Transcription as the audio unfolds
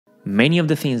Many of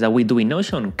the things that we do in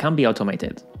Notion can be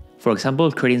automated. For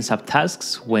example, creating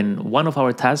subtasks when one of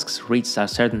our tasks reaches a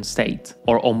certain state,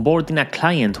 or onboarding a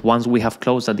client once we have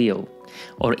closed a deal,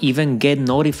 or even get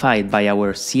notified by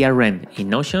our CRM in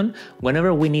Notion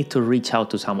whenever we need to reach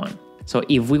out to someone. So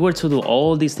if we were to do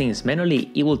all these things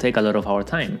manually, it will take a lot of our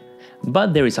time.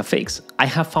 But there is a fix. I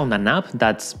have found an app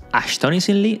that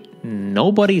astonishingly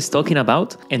nobody is talking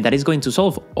about, and that is going to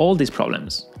solve all these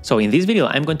problems. So in this video,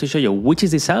 I'm going to show you which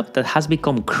is this app that has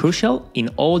become crucial in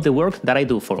all the work that I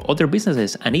do for other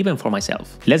businesses and even for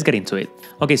myself. Let's get into it.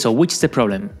 Okay, so which is the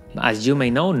problem? As you may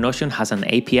know, Notion has an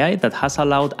API that has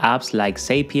allowed apps like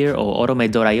Zapier or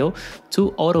Automate.io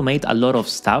to automate a lot of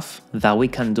stuff that we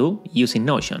can do using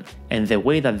Notion. And the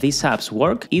way that these apps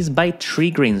work is by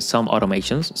triggering some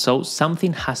automations, so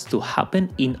something has to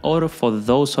happen in order for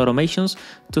those automations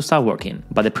to start working.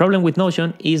 But the problem with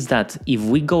Notion is that if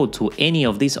we go to any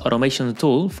of these automation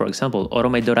tools, for example,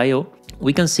 Automate.io,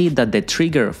 we can see that the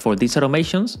trigger for these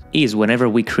automations is whenever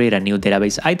we create a new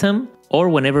database item or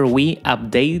whenever we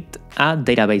update a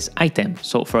database item.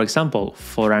 So for example,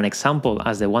 for an example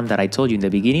as the one that I told you in the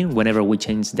beginning, whenever we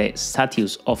change the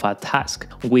status of a task,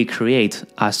 we create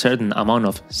a certain amount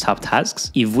of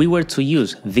subtasks. If we were to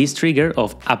use this trigger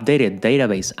of updated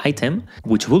database item,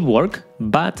 which would work,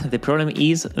 but the problem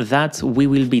is that we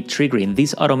will be triggering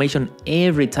this automation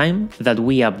every time that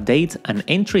we update an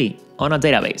entry on a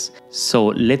database. So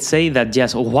let's say that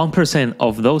just 1%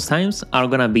 of those times are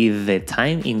gonna be the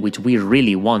time in which we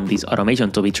really want this automation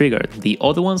to be triggered. The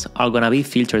other ones are gonna be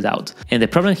filtered out. And the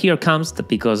problem here comes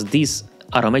because these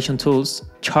automation tools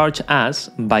charge us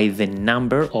by the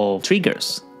number of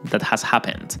triggers that has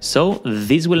happened. So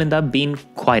this will end up being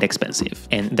quite expensive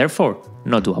and therefore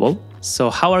not doable.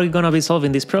 So how are we gonna be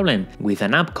solving this problem? With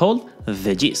an app called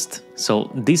The Gist.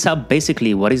 So this app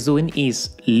basically what it's doing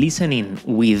is listening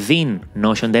within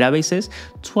Notion databases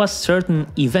to a certain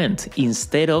event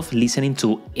instead of listening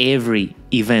to every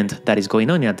event that is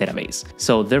going on in a database.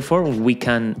 So therefore we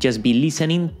can just be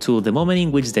listening to the moment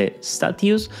in which the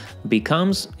status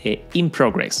becomes in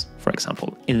progress, for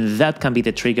example, and that can be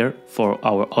the trigger for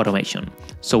our automation.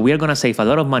 So we are gonna save a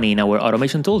lot of money in our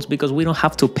automation tools because we don't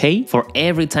have to pay for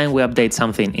every time we update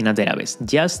something in a database,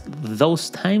 just those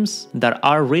times that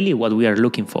are really what we are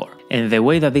looking for. And the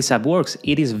way that this app works,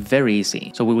 it is very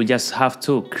easy. So we will just have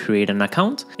to create an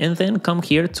account and then come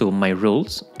here to My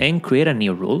Rules and create a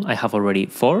new rule. I have already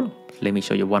 4. Let me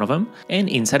show you one of them. And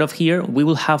inside of here, we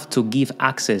will have to give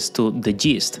access to the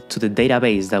gist, to the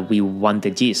database that we want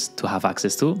the gist to have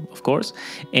access to, of course.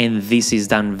 And this is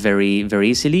done very, very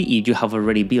easily. If you have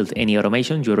already built any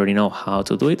automation, you already know how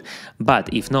to do it.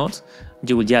 But if not,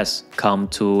 you will just come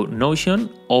to Notion,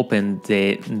 open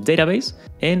the database,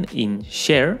 and in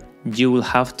Share, you will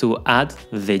have to add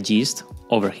the gist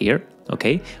over here.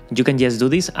 Okay, you can just do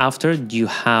this after you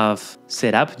have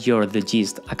set up your The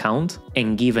Gist account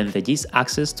and given The Gist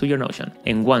access to your Notion.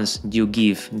 And once you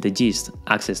give The Gist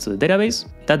access to the database,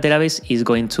 that database is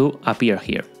going to appear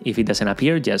here. If it doesn't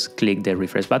appear, just click the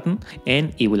refresh button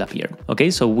and it will appear.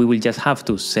 Okay, so we will just have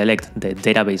to select the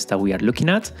database that we are looking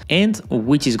at and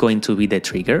which is going to be the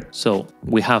trigger. So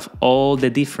we have all the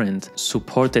different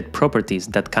supported properties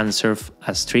that can serve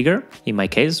as trigger. In my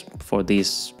case, for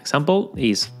this example,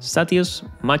 is status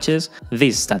matches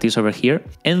this status over here.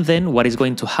 And then what is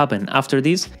going to happen after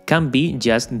this can be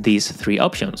just these 3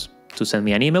 options. To send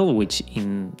me an email, which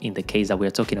in the case that we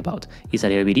are talking about is a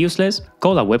little bit useless,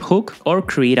 call a webhook or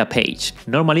create a page.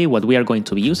 Normally what we are going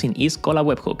to be using is call a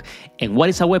webhook. And what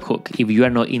is a webhook if you are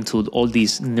not into all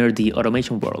this nerdy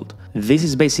automation world? This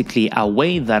is basically a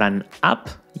way that an app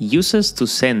uses to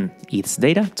send its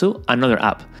data to another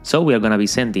app. So we are going to be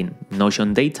sending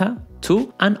Notion data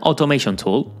to an automation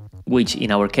tool, which in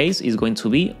our case is going to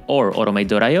be or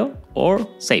Automate.io or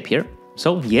Zapier.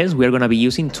 So yes, we are going to be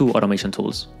using 2 automation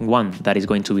tools. One that is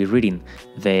going to be reading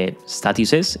the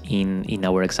statuses in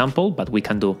our example, but we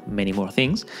can do many more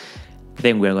things.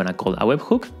 Then we're going to call a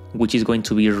webhook, which is going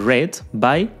to be read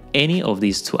by any of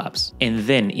these 2 apps. And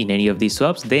then in any of these 2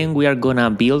 apps, then we are going to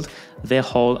build the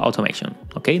whole automation.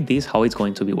 Okay, this is how it's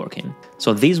going to be working.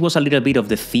 So this was a little bit of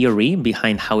the theory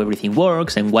behind how everything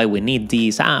works and why we need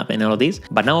this app and all of this.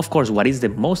 But now, of course, what is the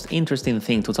most interesting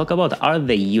thing to talk about are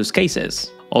the use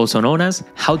cases, also known as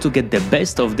how to get the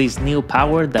best of this new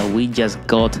power that we just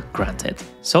got granted.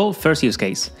 So first use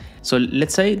case. So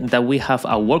let's say that we have a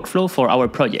workflow for our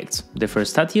projects. The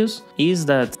first status is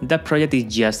that that project is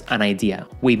just an idea.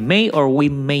 We may or we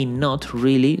may not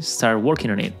really start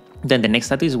working on it. Then the next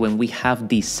status is when we have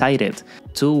decided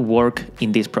to work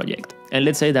in this project. And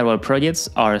let's say that our projects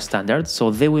are standard, so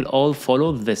they will all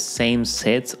follow the same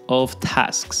set of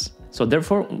tasks. So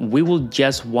therefore, we will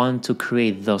just want to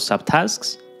create those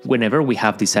subtasks whenever we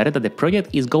have decided that the project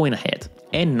is going ahead,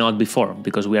 and not before,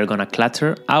 because we are going to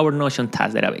clutter our Notion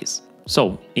task database.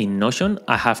 So in Notion,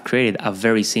 I have created a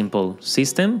very simple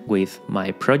system with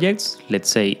my projects. Let's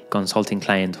say consulting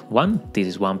client 1, this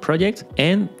is one project,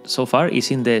 and so far it's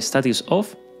in the status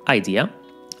of idea.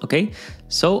 Okay,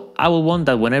 so I will want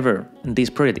that whenever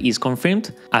this project is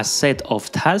confirmed, a set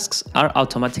of tasks are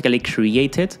automatically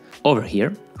created over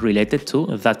here related to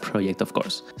that project, of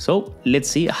course. So let's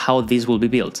see how this will be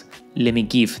built. Let me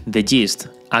give the gist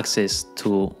access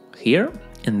to here,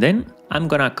 and then I'm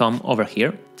gonna come over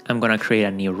here. I'm gonna create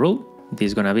a new rule. This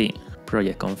is gonna be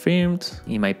project confirmed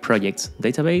in my projects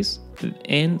database,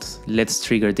 and let's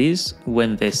trigger this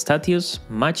when the status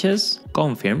matches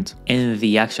confirmed, and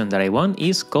the action that I want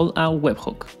is called a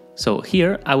webhook. So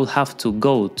here I will have to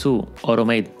go to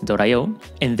automate.io,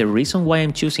 and the reason why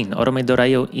I'm choosing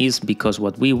automate.io is because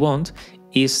what we want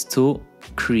is to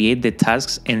create the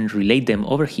tasks and relate them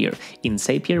over here. In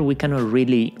Zapier, we cannot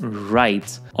really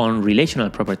write on relational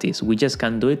properties. We just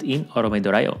can do it in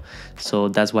automate.io. So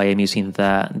that's why I'm using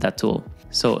that tool.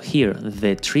 So here,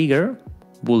 the trigger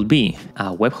will be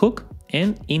a webhook,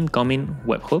 and incoming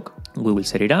webhook. We will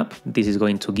set it up. This is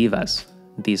going to give us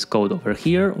this code over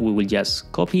here. We will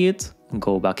just copy it,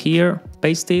 go back here,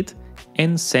 paste it,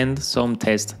 and send some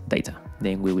test data.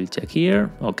 Then we will check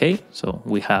here. Okay, so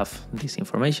we have this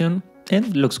information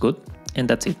and looks good. And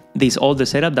that's it. This is all the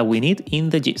setup that we need in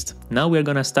the gist. Now we're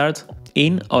gonna start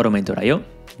in automate.io.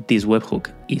 This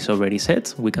webhook is already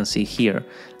set. We can see here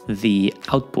the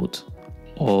output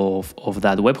of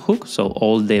that webhook. So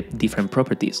all the different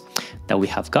properties that we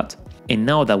have got. And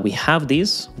now that we have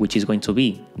this, which is going to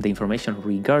be the information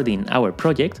regarding our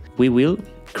project, we will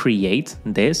create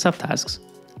the subtasks,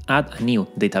 add a new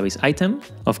database item.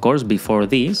 Of course, before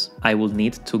this, I will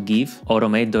need to give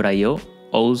automate.io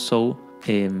also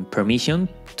permission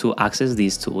to access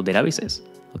these two databases.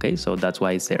 Okay, so that's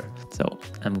why it's there. So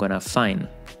I'm gonna find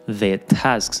the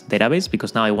tasks database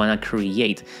because now I wanna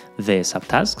create the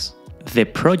subtasks. The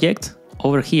project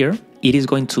over here, it is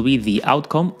going to be the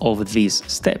outcome of this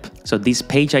step. So this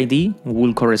page ID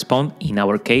will correspond in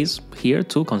our case here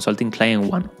to consulting client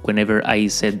 1 whenever I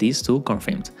set this to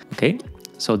confirmed. Okay,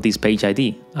 so this page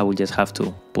ID I will just have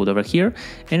to put over here,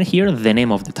 and here the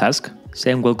name of the task,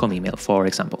 send welcome email, for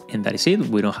example. And that is it.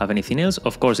 We don't have anything else.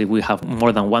 Of course, if we have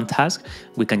more than one task,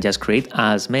 we can just create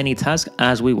as many tasks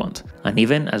as we want. And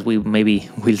even as we maybe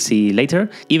will see later,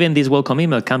 even this welcome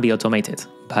email can be automated.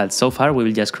 But so far we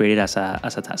will just create it as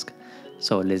a task.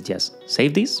 So let's just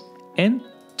save this and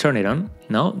turn it on.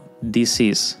 Now this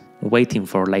is waiting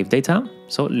for live data.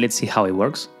 So let's see how it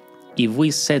works. If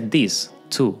we set this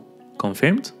to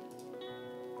confirmed,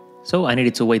 so I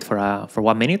needed to wait for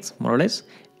 1 minute more or less,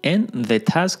 and the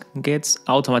task gets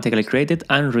automatically created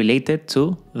and related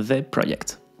to the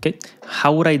project. Okay,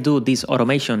 how would I do this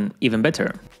automation even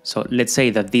better? So let's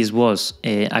say that this was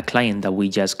a client that we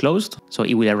just closed. So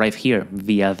it will arrive here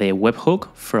via the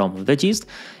webhook from the gist.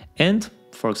 And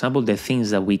for example, the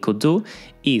things that we could do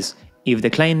is if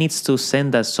the client needs to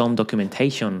send us some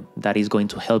documentation that is going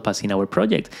to help us in our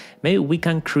project, maybe we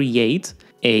can create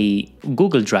a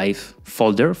Google Drive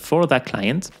folder for that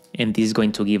client, and this is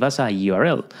going to give us a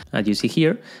URL. As you see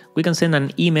here, we can send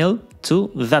an email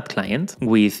to that client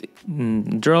with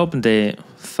drop the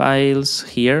files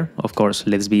here. Of course,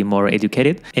 let's be more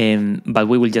educated, but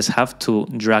we will just have to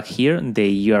drag here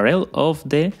the URL of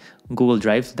the Google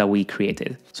Drive that we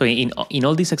created. So in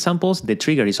all these examples, the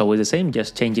trigger is always the same,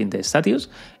 just changing the status,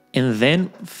 and then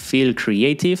feel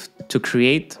creative to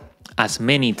create as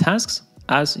many tasks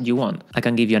as you want. I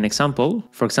can give you an example.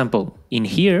 For example, in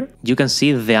here, you can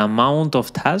see the amount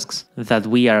of tasks that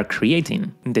we are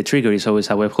creating. The trigger is always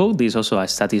a webhook. This is also a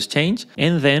status change.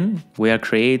 And then we are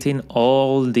creating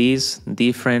all these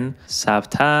different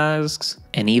subtasks,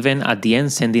 and even at the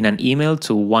end, sending an email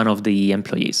to one of the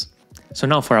employees. So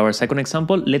now for our second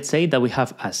example, let's say that we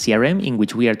have a CRM in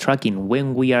which we are tracking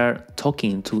when we are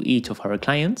talking to each of our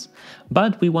clients,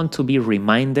 but we want to be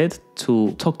reminded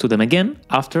to talk to them again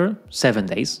after 7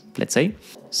 days, let's say.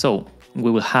 So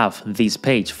we will have this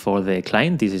page for the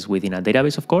client. This is within a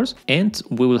database, of course, and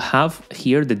we will have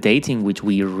here the date in which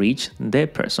we reach the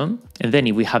person. And then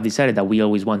if we have decided that we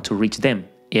always want to reach them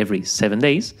every 7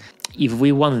 days, if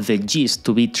we want the gist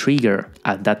to be triggered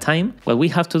at that time, what we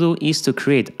have to do is to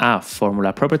create a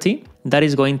formula property that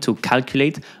is going to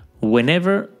calculate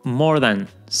whenever more than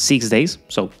 6 days,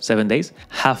 so 7 days,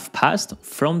 have passed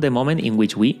from the moment in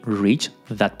which we reach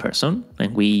that person.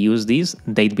 And we use this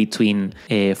date between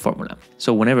formula.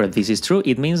 So whenever this is true,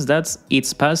 it means that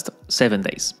it's past 7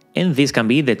 days. And this can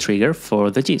be the trigger for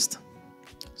the gist.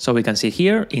 So we can see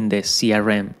here in the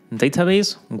CRM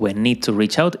database, when need to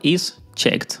reach out is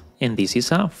checked. And this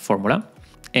is a formula.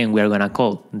 And we are gonna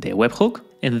call the webhook.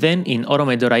 And then in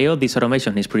automate.io, this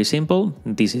automation is pretty simple.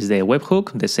 This is the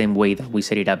webhook, the same way that we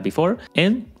set it up before.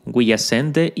 And we just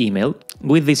send the email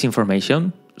with this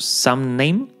information, some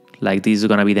name, like this is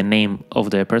gonna be the name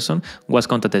of the person, was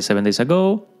contacted 7 days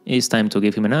ago, it's time to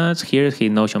give him a nudge, here's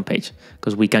his Notion page,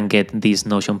 because we can get this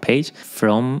Notion page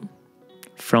from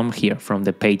here, from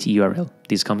the page URL.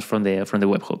 This comes from the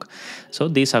webhook. So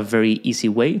this is a very easy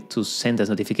way to send us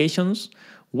notifications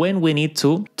when we need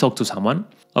to talk to someone.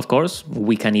 Of course,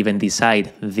 we can even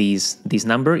decide this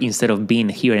number instead of being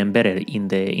here embedded in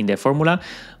the formula.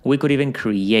 We could even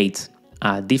create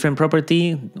a different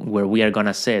property where we are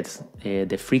gonna set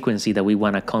the frequency that we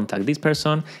wanna contact this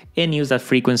person and use that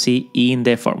frequency in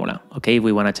the formula. Okay,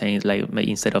 we wanna change like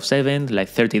instead of 7, like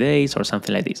 30 days or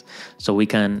something like this. So we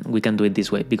can do it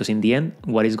this way, because in the end,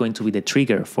 what is going to be the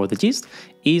trigger for the gist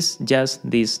is just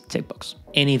this checkbox.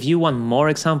 And if you want more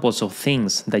examples of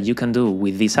things that you can do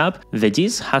with this app, The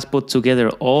Gist has put together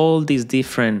all these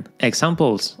different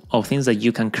examples of things that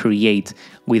you can create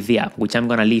with the app, which I'm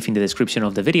gonna leave in the description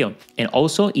of the video. And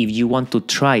also, if you want to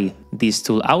try this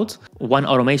tool out, one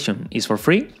automation is for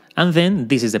free, and then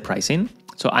this is the pricing.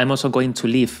 So I'm also going to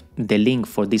leave the link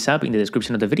for this app in the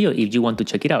description of the video if you want to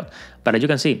check it out. But as you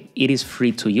can see, it is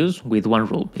free to use with one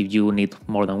rule. If you need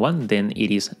more than one, then it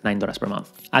is $9 per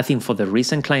month. I think for the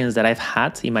recent clients that I've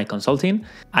had in my consulting,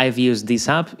 I've used this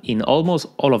app in almost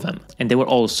all of them. And they were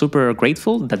all super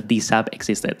grateful that this app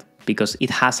existed, because it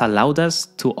has allowed us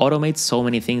to automate so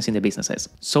many things in the businesses.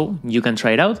 So you can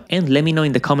try it out and let me know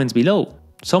in the comments below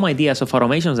some ideas of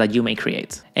automations that you may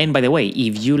create. And by the way,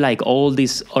 if you like all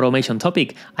this automation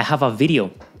topic, I have a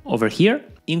video over here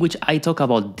in which I talk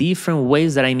about different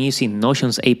ways that I'm using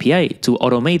Notion's API to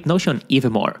automate Notion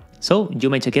even more. So you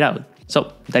may check it out.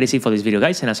 So that is it for this video,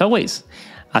 guys. And as always,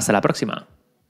 hasta la próxima.